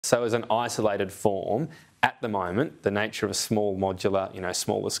So as an isolated form, at the moment, the nature of a small modular,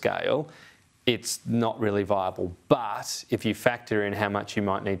 smaller scale, it's not really viable. But if you factor in how much you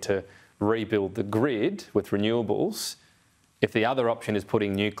might need to rebuild the grid with renewables, if the other option is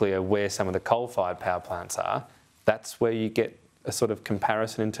putting nuclear where some of the coal-fired power plants are, that's where you get a sort of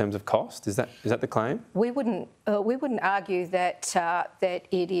comparison in terms of cost. Is that the claim? We wouldn't argue that that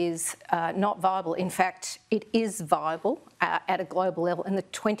it is not viable. In fact, it is viable at a global level. In the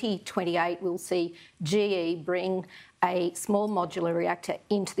 2028, we'll see GE bring a small modular reactor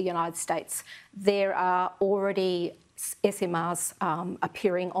into the United States. There are already SMRs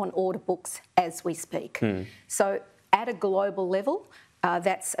appearing on order books as we speak. So at a global level,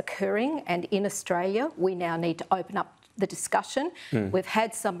 that's occurring, and in Australia, we now need to open up the discussion. We've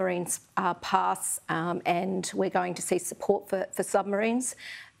had submarines pass, and we're going to see support for submarines.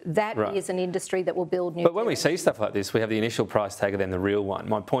 That is an industry that will build new. But when we see stuff like this, we have the initial price tag and then the real one.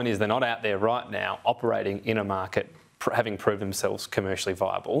 My point is they're not out there right now operating in a market, having proved themselves commercially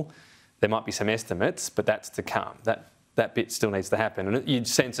viable. There might be some estimates, but that's to come. That bit still needs to happen. And you'd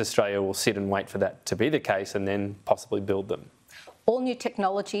sense Australia will sit and wait for that to be the case and then possibly build them. All new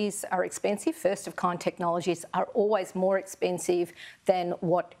technologies are expensive. First-of-kind technologies are always more expensive than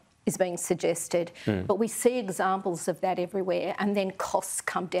what is being suggested. But we see examples of that everywhere, and then costs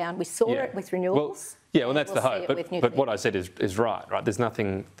come down. We saw it with renewables. Well, that's the hope. But what I said is right. There's not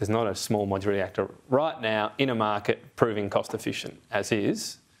a small modular reactor right now in a market proving cost efficient as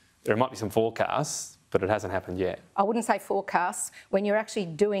is. There might be some forecasts, but it hasn't happened yet. I wouldn't say forecasts. When you're actually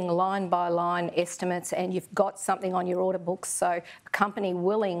doing line-by-line estimates and you've got something on your order books, so a company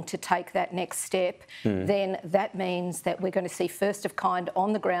willing to take that next step, then that means that we're going to see first of kind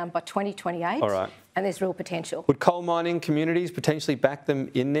on the ground by 2028. All right. And there's real potential. Would coal mining communities potentially back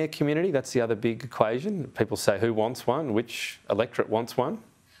them in their community? That's the other big equation. People say who wants one, which electorate wants one?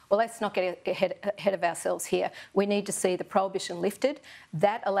 Well, let's not get ahead of ourselves here. We need to see the prohibition lifted.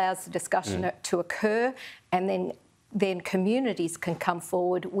 That allows the discussion to occur, and then communities can come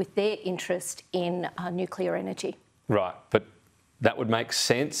forward with their interest in nuclear energy. Right, but that would make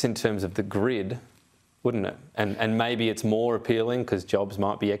sense in terms of the grid, wouldn't it? And maybe it's more appealing because jobs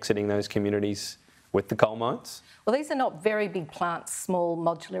might be exiting those communities with the coal mines? Well, these are not very big plants, small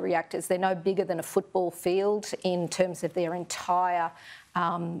modular reactors. They're no bigger than a football field in terms of their entire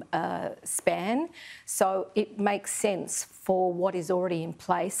span. So it makes sense for what is already in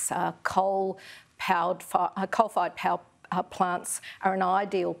place. Coal-fired power plants are an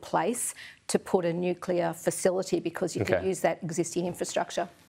ideal place to put a nuclear facility because you can use that existing infrastructure.